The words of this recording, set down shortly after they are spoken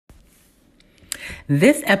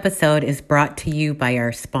This episode is brought to you by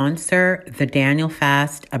our sponsor, the Daniel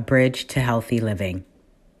Fast, A Bridge to Healthy Living.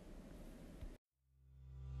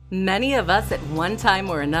 Many of us at one time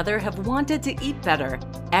or another have wanted to eat better,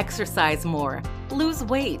 exercise more, lose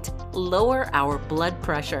weight, lower our blood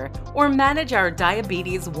pressure, or manage our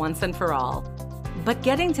diabetes once and for all. But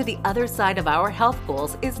getting to the other side of our health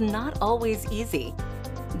goals is not always easy.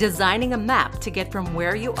 Designing a map to get from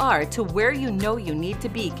where you are to where you know you need to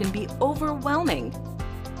be can be overwhelming.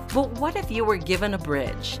 But what if you were given a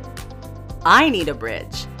bridge? I need a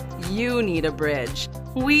bridge. You need a bridge.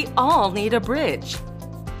 We all need a bridge.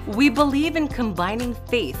 We believe in combining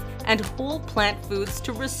faith and whole plant foods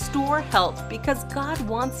to restore health because God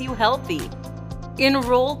wants you healthy.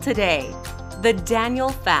 Enroll today. The Daniel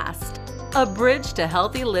Fast, A Bridge to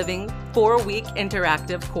Healthy Living 4-week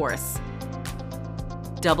interactive course.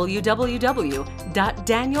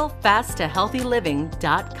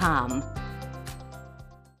 www.danielfasttohealthyliving.com.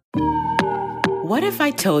 What if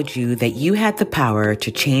I told you that you had the power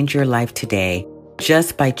to change your life today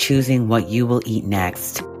just by choosing what you will eat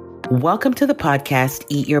next? Welcome to the podcast,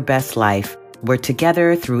 Eat Your Best Life, where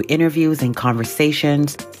together through interviews and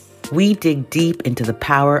conversations, we dig deep into the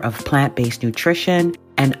power of plant-based nutrition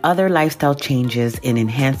and other lifestyle changes in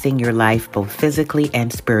enhancing your life both physically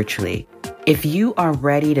and spiritually. If you are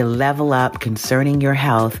ready to level up concerning your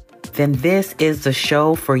health, then this is the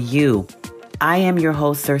show for you. I am your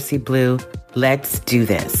host, Circe Blue. Let's do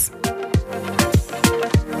this.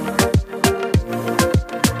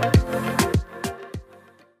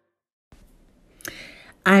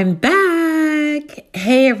 I'm back.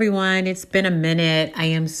 Hey, everyone. It's been a minute. I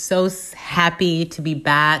am so happy to be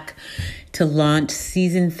back to launch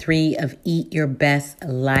season 3 of Eat Your Best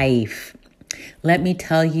Life. Let me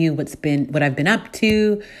tell you what I've been up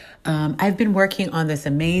to. I've been working on this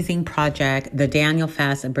amazing project, the Daniel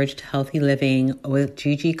Fast, A Bridge to Healthy Living with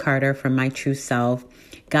Gigi Carter from My True Self.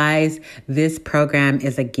 Guys, this program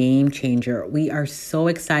is a game changer. We are so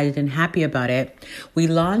excited and happy about it. We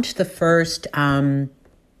launched the first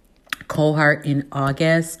cohort in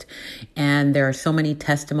August, and there are so many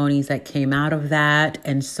testimonies that came out of that.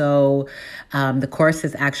 And so the course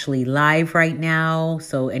is actually live right now.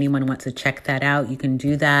 So anyone wants to check that out, you can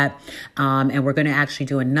do that. And we're going to actually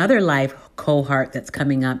do another live cohort that's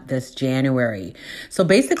coming up this January. So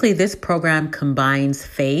basically, this program combines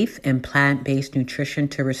faith and plant-based nutrition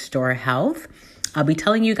to restore health. I'll be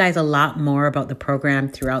telling you guys a lot more about the program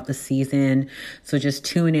throughout the season, so just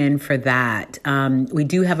tune in for that. We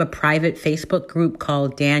do have a private Facebook group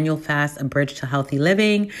called Daniel Fast, A Bridge to Healthy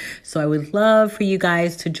Living, so I would love for you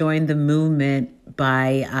guys to join the movement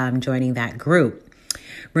by joining that group.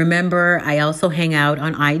 Remember, I also hang out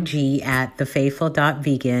on IG at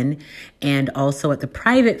thefaithful.vegan and also at the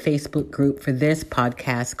private Facebook group for this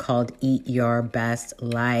podcast called Eat Your Best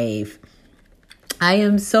Life. I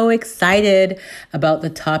am so excited about the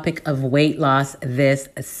topic of weight loss this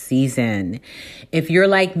season. If you're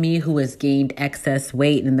like me who has gained excess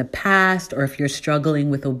weight in the past, or if you're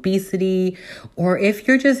struggling with obesity, or if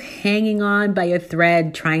you're just hanging on by a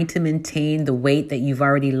thread trying to maintain the weight that you've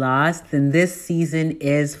already lost, then this season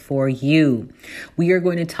is for you. We are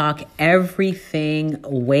going to talk everything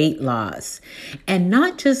weight loss, and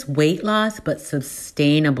not just weight loss, but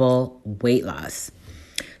sustainable weight loss.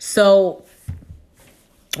 So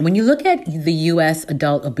when you look at the U.S.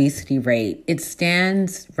 adult obesity rate, it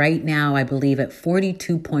stands right now, I believe, at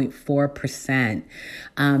 42.4%.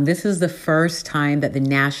 This is the first time that the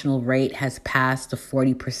national rate has passed the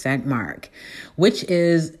 40% mark, which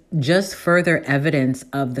is just further evidence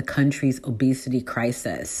of the country's obesity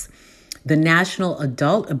crisis. The national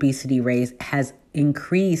adult obesity rate has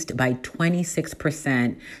increased by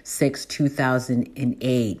 26% since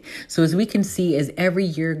 2008. So as we can see, as every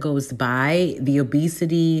year goes by, the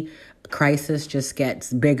obesity crisis just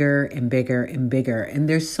gets bigger and bigger and bigger. And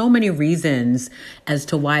there's so many reasons as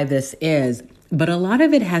to why this is, but a lot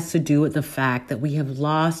of it has to do with the fact that we have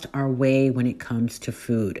lost our way when it comes to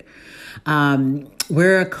food.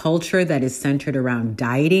 We're a culture that is centered around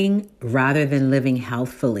dieting rather than living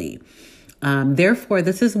healthfully. Therefore,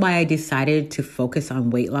 this is why I decided to focus on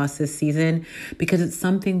weight loss this season, because it's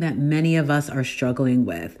something that many of us are struggling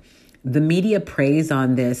with. The media preys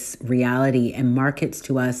on this reality and markets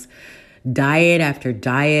to us diet after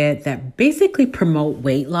diet that basically promote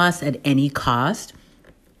weight loss at any cost.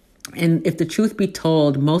 And if the truth be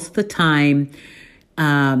told, most of the time,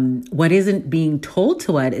 what isn't being told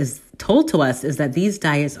to us is that these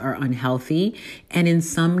diets are unhealthy and in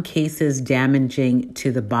some cases damaging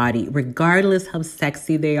to the body, regardless how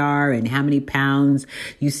sexy they are and how many pounds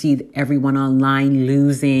you see everyone online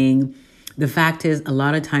losing. The fact is, a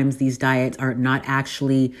lot of times these diets are not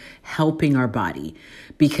actually helping our body,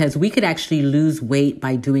 because we could actually lose weight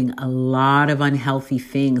by doing a lot of unhealthy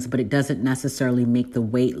things, but it doesn't necessarily make the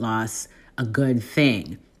weight loss a good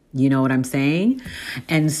thing. You know what I'm saying?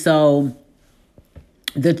 And so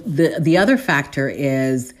the other factor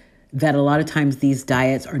is that a lot of times these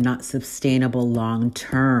diets are not sustainable long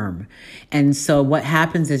term. And so what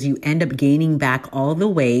happens is you end up gaining back all the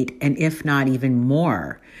weight, and if not even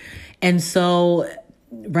more. And so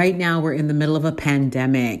right now we're in the middle of a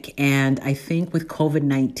pandemic. And I think with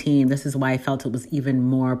COVID-19, this is why I felt it was even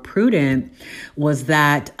more prudent, was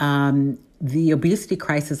that the obesity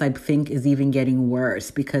crisis, I think, is even getting worse,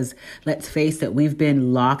 because let's face it, we've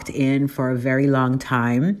been locked in for a very long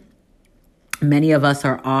time. Many of us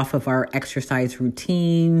are off of our exercise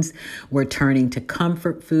routines. We're turning to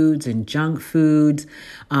comfort foods and junk foods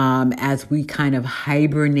as we kind of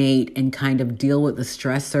hibernate and kind of deal with the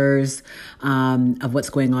stressors of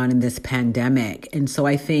what's going on in this pandemic. And so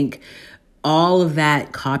I think all of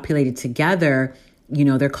that copulated together, you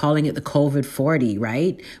know, they're calling it the COVID 40,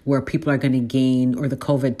 right? Where people are going to gain, or the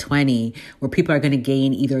COVID 20, where people are going to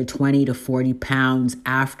gain either 20 to 40 pounds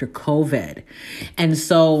after COVID. And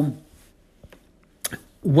so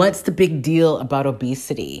what's the big deal about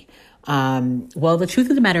obesity? Well, the truth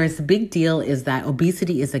of the matter is, the big deal is that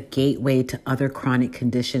obesity is a gateway to other chronic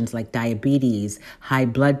conditions like diabetes, high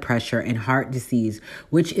blood pressure, and heart disease,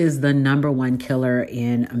 which is the number one killer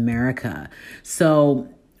in America. So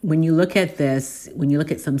when you look at this, when you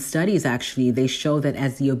look at some studies, actually, they show that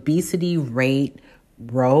as the obesity rate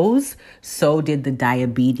rose, so did the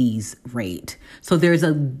diabetes rate. So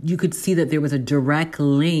you could see that there was a direct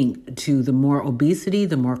link to the more obesity,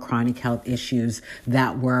 the more chronic health issues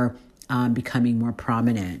that were becoming more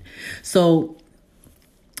prominent. So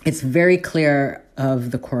it's very clear of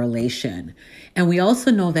the correlation. And we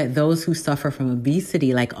also know that those who suffer from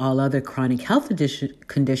obesity, like all other chronic health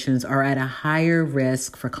conditions, are at a higher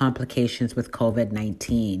risk for complications with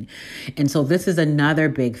COVID-19. And so this is another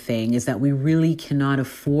big thing, is that we really cannot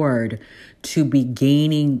afford to be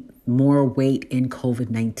gaining more weight in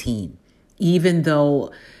COVID-19. Even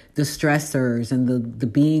though the stressors and the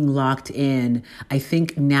being locked in, I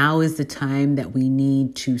think now is the time that we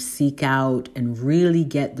need to seek out and really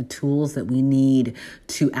get the tools that we need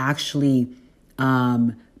to actually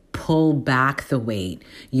pull back the weight,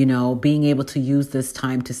 you know, being able to use this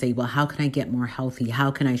time to say, well, how can I get more healthy? How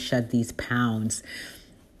can I shed these pounds?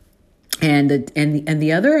 And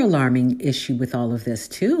the other alarming issue with all of this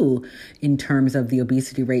too, in terms of the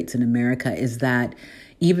obesity rates in America, is that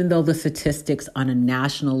even though the statistics on a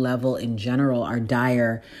national level in general are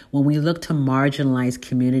dire, when we look to marginalized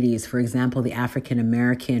communities, for example, the African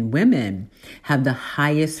American women have the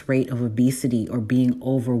highest rate of obesity or being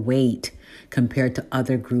overweight compared to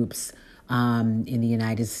other groups in the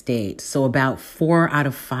United States. So about 4 out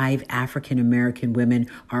of 5 African American women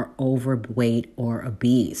are overweight or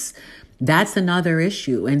obese. That's another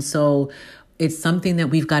issue. And so it's something that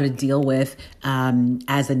we've got to deal with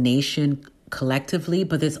as a nation collectively,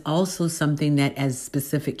 but it's also something that as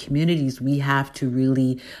specific communities we have to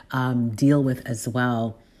really deal with as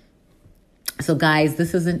well. So guys,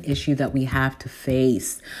 this is an issue that we have to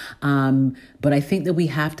face, but I think that we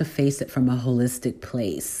have to face it from a holistic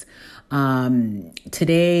place.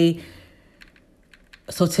 Today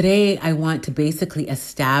I want to basically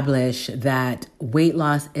establish that weight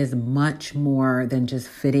loss is much more than just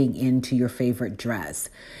fitting into your favorite dress.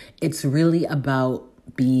 It's really about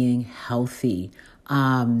being healthy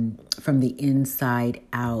from the inside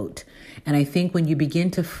out. And I think when you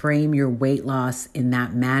begin to frame your weight loss in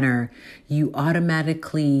that manner, you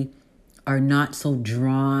automatically are not so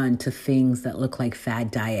drawn to things that look like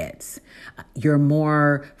fad diets. You're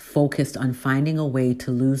more focused on finding a way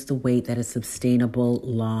to lose the weight that is sustainable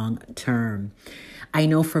long term. I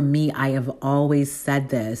know for me, I have always said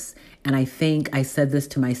this, and I think I said this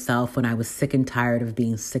to myself when I was sick and tired of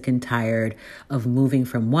being sick and tired of moving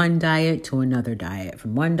from one diet to another diet,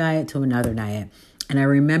 from one diet to another diet. And I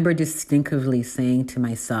remember distinctively saying to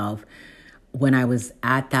myself when I was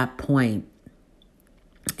at that point,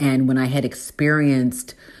 and when I had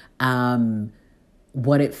experienced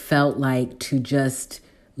what it felt like to just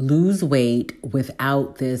lose weight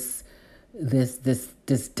without this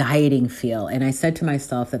dieting feel. And I said to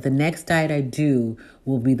myself that the next diet I do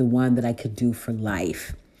will be the one that I could do for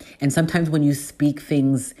life. And sometimes when you speak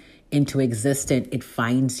things into existence, it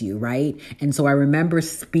finds you, right? And so I remember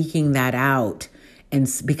speaking that out, and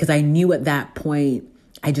because I knew at that point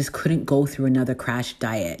I just couldn't go through another crash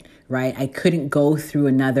diet, right? I couldn't go through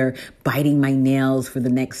another biting my nails for the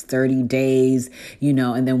next 30 days,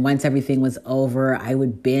 and then once everything was over, I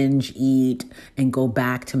would binge eat and go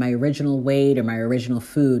back to my original weight or my original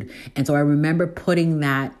food. And so I remember putting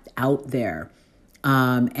that out there.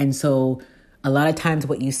 And so a lot of times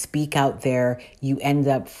what you speak out there, you end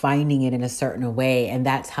up finding it in a certain way. And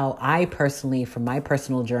that's how I personally, from my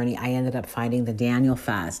personal journey, I ended up finding the Daniel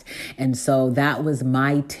fast. And so that was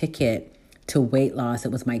my ticket to weight loss.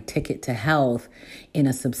 It was my ticket to health in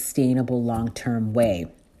a sustainable long-term way.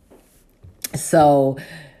 So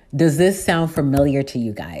does this sound familiar to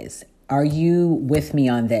you guys? Are you with me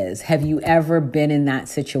on this? Have you ever been in that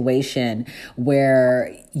situation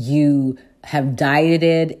where you have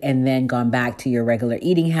dieted and then gone back to your regular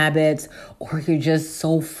eating habits, or you're just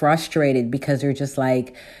so frustrated because you're just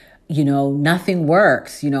like, nothing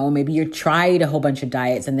works, maybe you tried a whole bunch of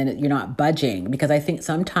diets and then you're not budging? Because I think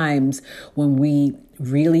sometimes when we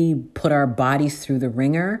really put our bodies through the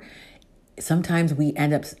ringer, sometimes we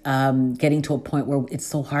end up getting to a point where it's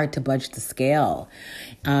so hard to budge the scale.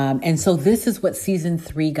 And so this is what season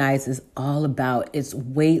 3, guys, is all about. It's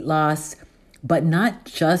weight loss, but not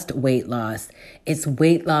just weight loss. It's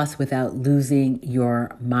weight loss without losing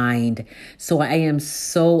your mind. So I am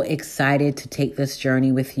so excited to take this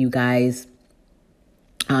journey with you guys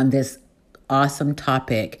on this awesome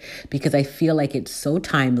topic, because I feel like it's so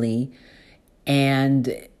timely.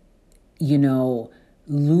 And,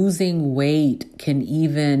 losing weight can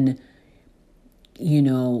even,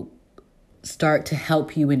 start to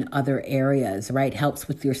help you in other areas, right? Helps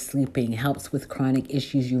with your sleeping, helps with chronic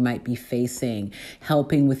issues you might be facing,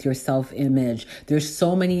 helping with your self-image. There's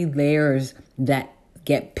so many layers that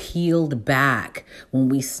get peeled back when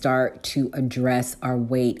we start to address our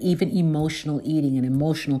weight, even emotional eating and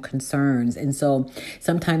emotional concerns. And so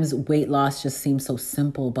sometimes weight loss just seems so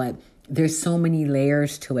simple, but there's so many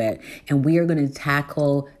layers to it. And we are going to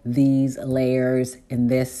tackle these layers in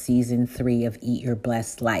this season 3 of Eat Your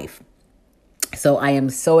Blessed Life. So I am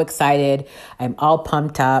so excited. I'm all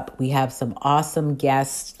pumped up. We have some awesome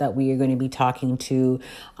guests that we are going to be talking to.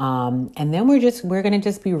 And then we're going to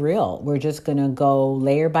just be real. We're just going to go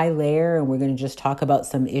layer by layer, and we're going to just talk about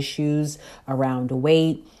some issues around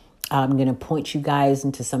weight. I'm going to point you guys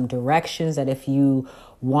into some directions that if you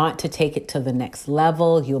want to take it to the next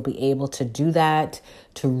level, you'll be able to do that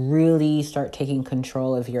to really start taking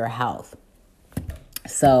control of your health.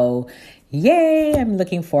 So yay, I'm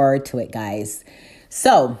looking forward to it, guys.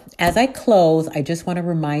 So as I close, I just want to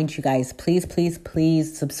remind you guys, please, please,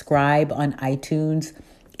 please subscribe on iTunes.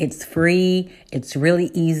 It's free. It's really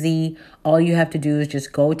easy. All you have to do is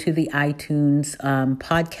just go to the iTunes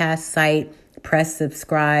podcast site, press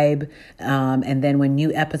subscribe, and then when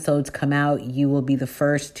new episodes come out, you will be the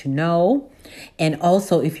first to know. And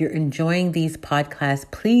also, if you're enjoying these podcasts,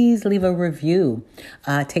 please leave a review.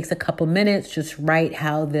 It takes a couple minutes. Just write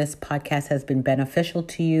how this podcast has been beneficial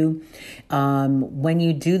to you. When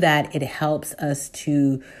you do that, it helps us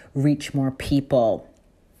to reach more people.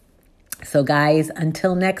 So guys,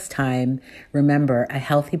 until next time, remember, a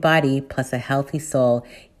healthy body plus a healthy soul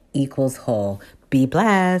equals whole. Be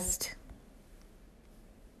blessed.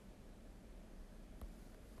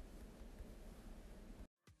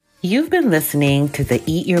 You've been listening to the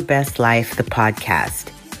Eat Your Best Life, the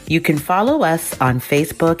podcast. You can follow us on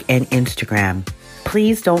Facebook and Instagram.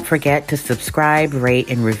 Please don't forget to subscribe,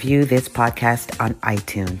 rate, and review this podcast on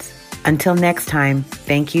iTunes. Until next time,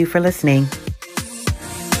 thank you for listening.